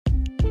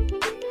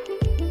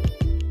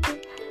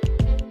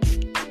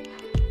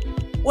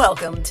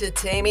Welcome to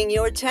Taming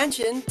Your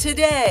Tension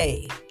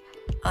Today.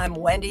 I'm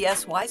Wendy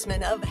S.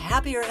 Wiseman of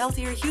Happier,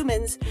 Healthier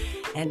Humans,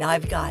 and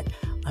I've got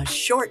a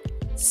short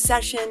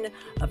session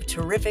of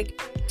terrific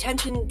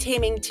tension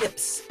taming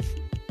tips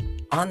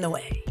on the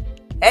way.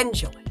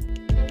 Enjoy.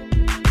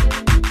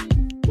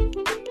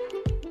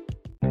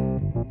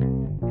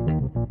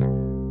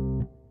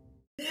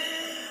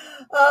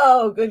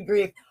 Oh, good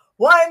grief.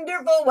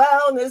 Wonderful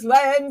Wellness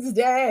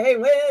Wednesday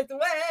with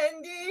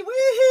Wendy.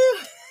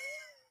 Woohoo!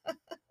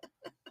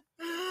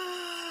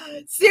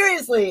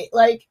 Seriously,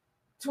 like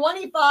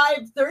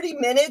 25-30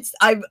 minutes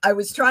I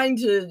was trying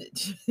to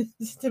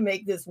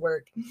make this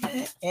work,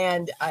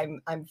 and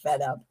I'm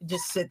fed up.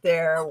 Just sit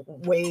there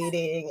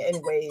waiting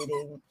and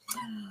waiting.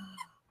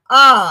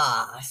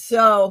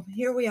 So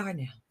here we are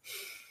now.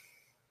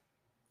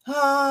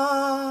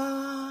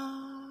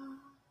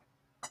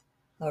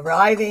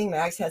 Arriving.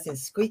 Max has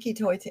his squeaky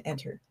toy to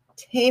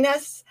entertain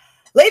us.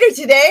 Later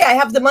today, I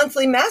have the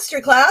monthly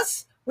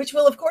masterclass, which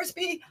will, of course,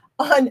 be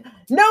on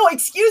No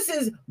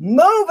Excuses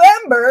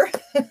Movember.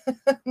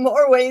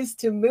 More ways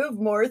to move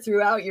more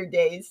throughout your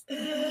days.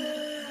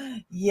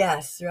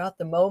 Yes, throughout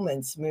the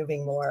moments,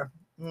 moving more.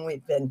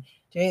 We've been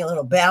doing a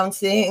little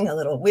bouncing, a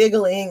little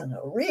wiggling, a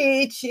little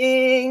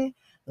reaching,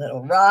 a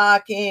little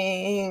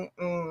rocking,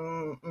 a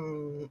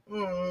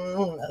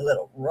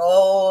little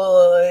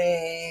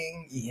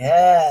rolling.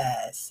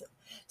 Yes.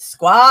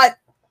 Squat.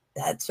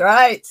 That's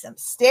right. Some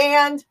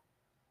stand.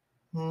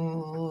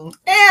 And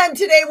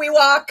today we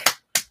walk.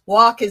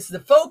 Walk is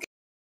the focus.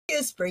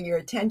 Bring your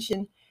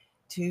attention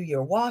to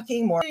your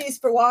walking. More ways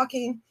for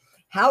walking.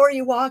 How are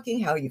you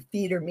walking? How your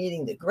feet are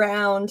meeting the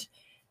ground.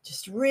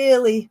 Just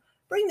really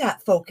bring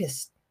that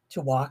focus to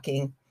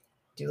walking.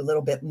 Do a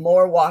little bit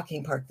more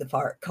walking. Park the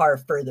car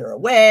further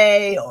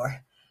away,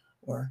 or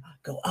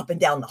go up and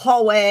down the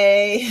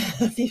hallway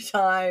a few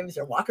times,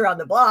 or walk around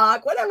the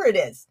block, whatever it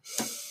is.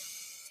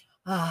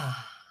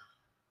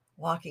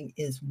 Walking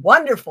is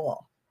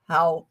wonderful.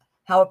 How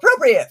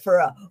appropriate for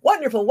a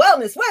wonderful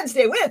Wellness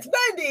Wednesday with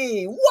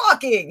Wendy.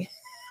 Walking.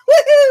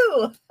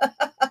 Woohoo!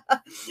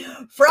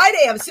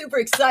 Friday, I'm super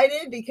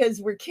excited because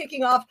we're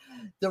kicking off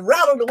the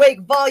Rattled Awake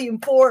Volume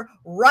 4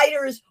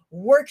 Writers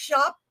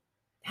Workshop.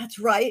 That's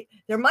right.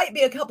 There might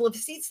be a couple of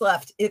seats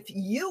left if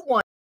you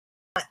want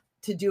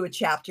to do a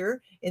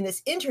chapter in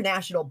this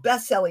international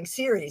best-selling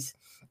series.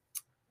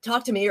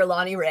 Talk to me or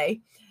Lonnie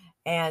Ray,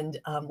 and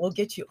we'll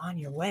get you on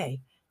your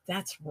way.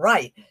 That's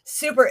right.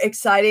 Super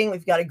exciting.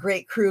 We've got a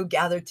great crew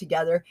gathered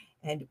together,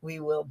 and we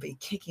will be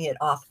kicking it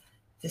off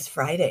this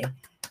Friday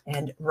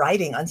and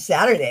writing on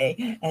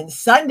Saturday and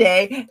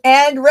Sunday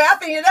and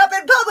wrapping it up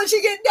and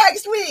publishing it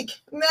next week.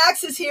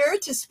 Max is here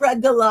to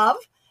spread the love,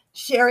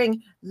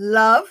 sharing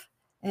love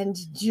and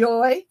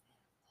joy.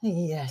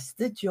 Yes,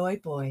 the joy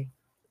boy.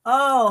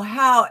 Oh,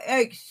 how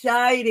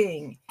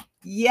exciting.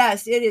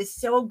 Yes, it is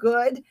so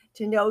good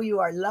to know you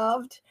are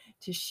loved,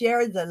 to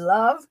share the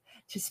love,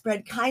 to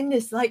spread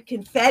kindness like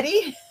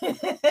confetti,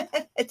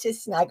 to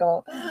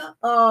snuggle.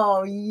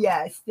 Oh,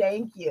 yes.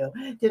 Thank you.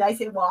 Did I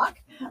say walk?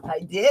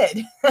 I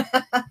did.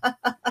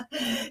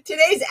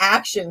 Today's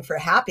Action for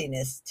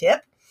Happiness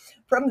tip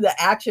from the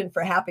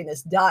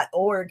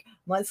actionforhappiness.org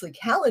monthly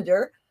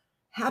calendar,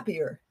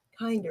 Happier,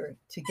 Kinder,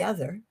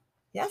 Together,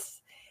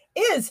 yes,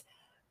 is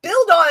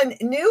build on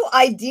new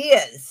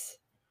ideas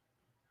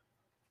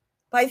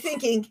by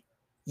thinking,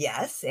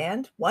 yes,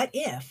 and what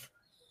if?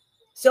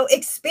 So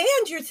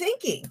expand your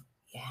thinking.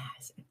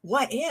 Yes.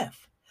 What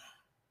if?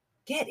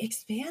 Get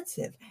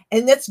expansive.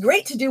 And that's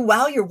great to do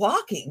while you're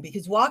walking,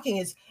 because walking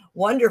is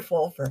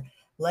wonderful for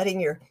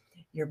letting your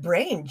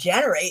brain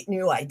generate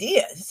new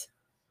ideas.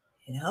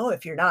 You know,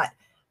 if you're not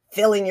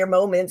filling your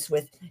moments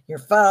with your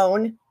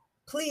phone,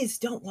 please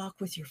don't walk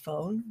with your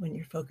phone when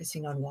you're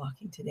focusing on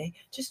walking today.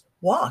 Just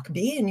walk.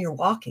 Be in your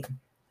walking.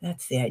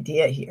 That's the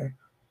idea here,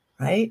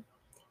 right?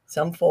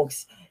 Some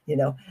folks,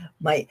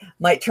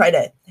 might try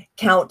to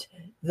count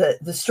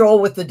the stroll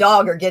with the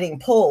dog or getting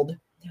pulled,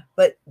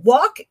 but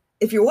walk.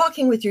 If you're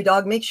walking with your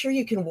dog, make sure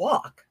you can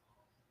walk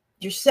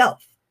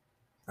yourself,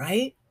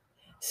 right?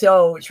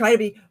 So try to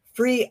be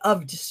free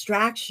of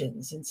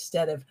distractions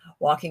instead of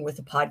walking with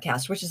a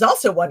podcast, which is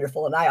also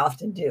wonderful, and I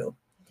often do.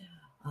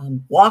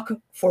 Walk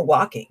for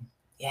walking.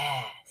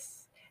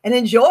 Yes. And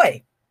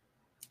enjoy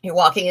your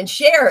walking, and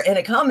share in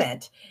a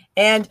comment.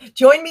 And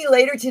join me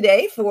later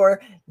today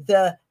for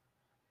the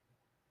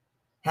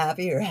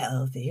Happier,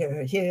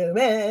 Healthier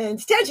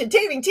Humans Tension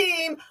Taming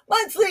Team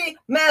Monthly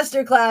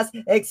Masterclass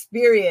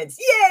Experience.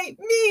 Yay,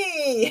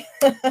 me!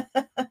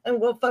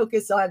 And we'll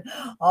focus on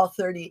all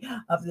 30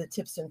 of the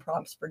tips and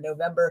prompts for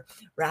November,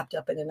 wrapped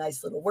up in a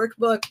nice little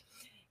workbook.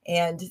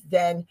 And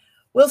then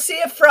we'll see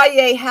if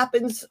Friday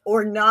happens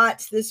or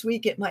not. This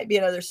week, it might be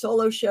another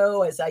solo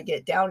show as I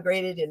get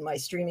downgraded in my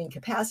streaming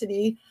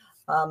capacity.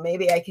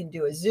 Maybe I can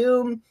do a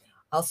Zoom.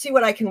 I'll see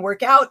what I can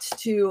work out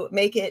to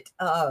make it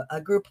a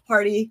group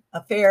party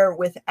affair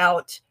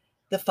without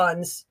the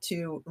funds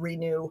to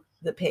renew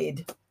the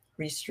paid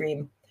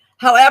restream.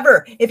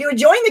 However, if you would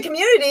join the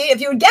community, if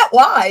you would get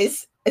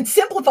wise, and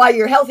simplify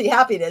your healthy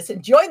happiness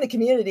and join the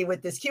community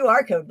with this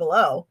QR code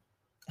below.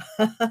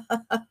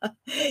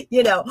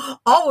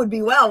 All would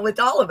be well with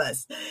all of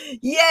us.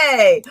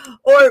 Yay.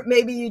 Or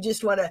maybe you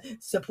just want to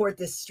support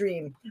this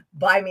stream.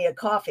 Buy me a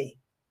coffee.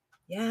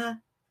 Yeah,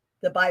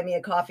 the buy me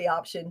a coffee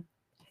option.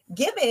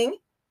 Giving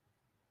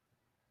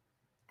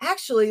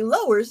actually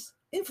lowers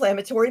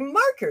inflammatory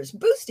markers,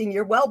 boosting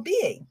your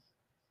well-being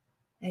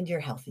and your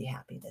healthy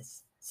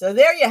happiness. So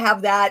there you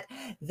have that.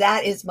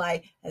 That is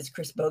my, as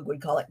Chris Bogue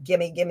would call it,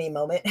 gimme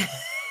moment.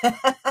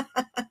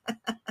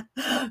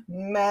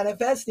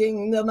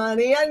 Manifesting the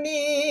money I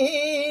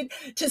need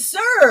to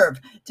serve,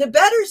 to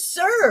better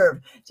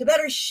share, to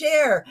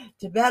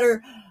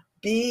better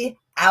be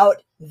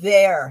out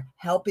there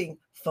helping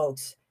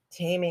folks,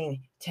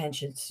 taming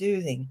tension,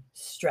 soothing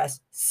stress,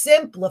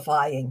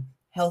 simplifying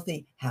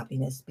healthy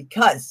happiness,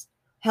 because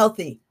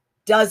healthy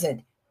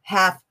doesn't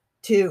have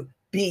to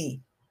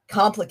be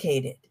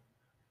complicated.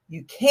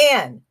 You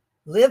can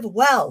live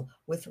well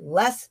with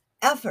less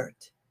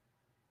effort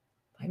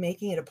by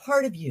making it a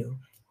part of you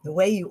the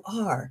way you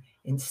are,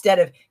 instead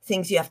of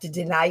things you have to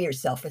deny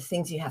yourself or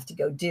things you have to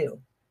go do,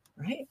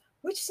 right?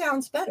 Which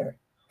sounds better?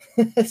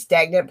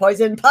 Stagnant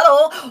poison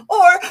puddle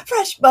or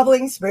fresh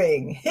bubbling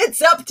spring?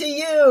 It's up to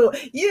you.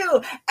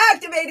 You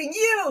activating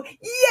you.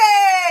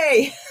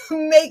 Yay!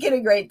 Make it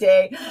a great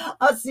day.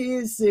 I'll see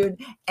you soon.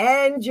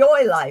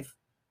 Enjoy life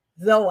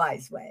the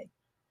wise way.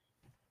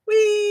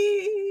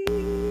 Whee!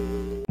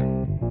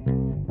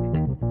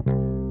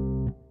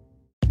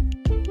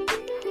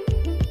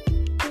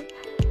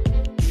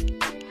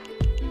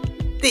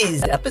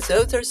 These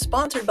episodes are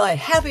sponsored by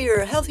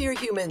Happier, Healthier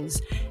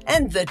Humans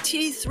and the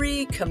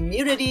T3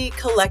 Community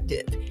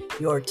Collective,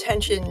 your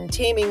tension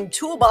taming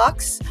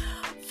toolbox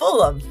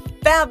full of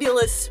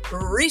fabulous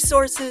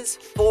resources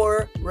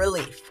for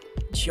relief.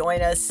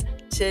 Join us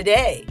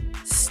today.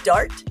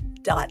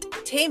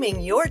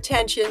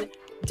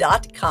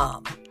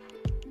 Start.tamingyourtension.com.